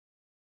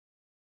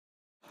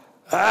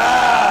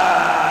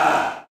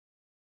Ah!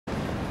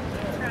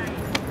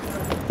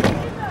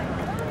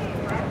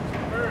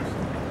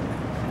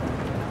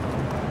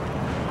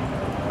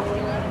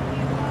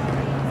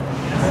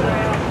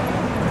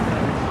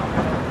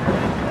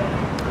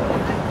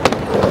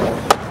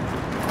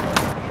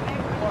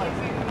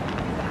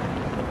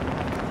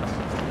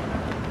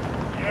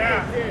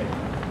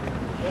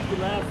 That's the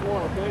last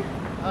one, okay?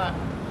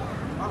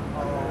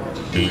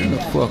 What the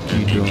fuck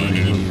you doing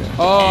here?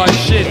 Oh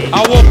shit,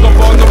 I woke up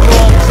on the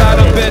wrong side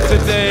of bed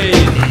today,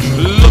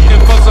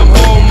 looking for some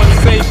homo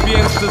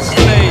sapiens to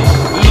slay.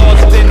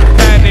 Lost in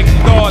panic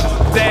thoughts,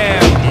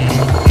 damn.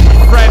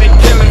 Frantic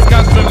killings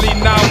constantly,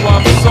 now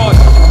I'm sought.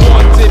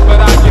 Wanted,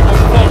 but I give a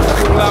fuck.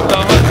 Cool, I'm the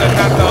hunter,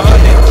 not the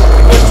hunted.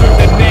 What's with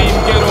the name,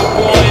 ghetto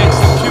boy,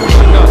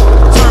 executioner,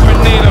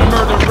 Terminator,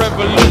 murder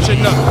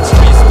revolutioner.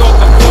 Streets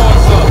north of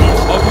Forza,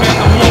 of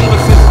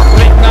metamorphosis.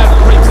 Late night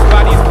breaks,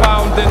 bodies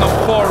bound in a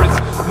forest.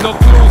 No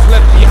clues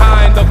left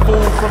behind, a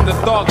fool from the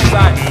dark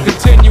side.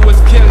 Continuous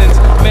killings,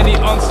 many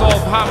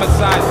unsolved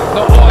homicides.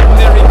 The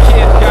ordinary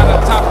kid got a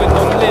topping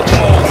on lid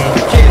holes.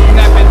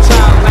 Kidnapping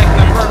child like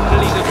the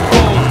permanently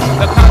disposed.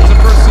 The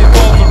controversy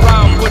revolves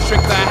around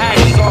Bushwick the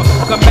hacksaw.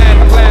 Command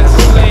plan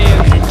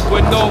slayings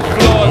with no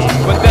flaws.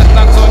 When death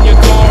knocks on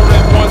your door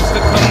and wants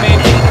to come in,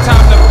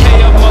 time to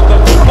pay up,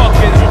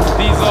 motherfuckers.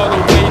 These are the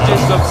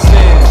wages of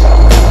sin.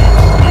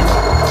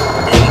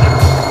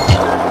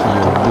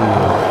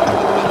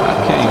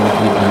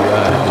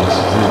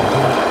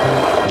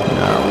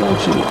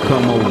 You to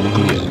come over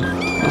here.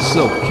 It's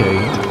okay.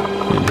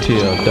 And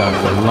tell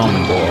Dr.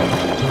 Lombard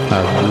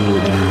how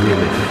good you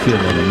really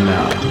feeling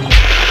now.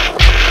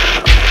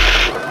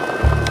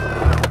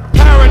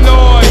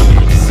 Paranoid,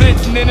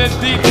 sitting in a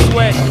deep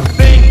sweat,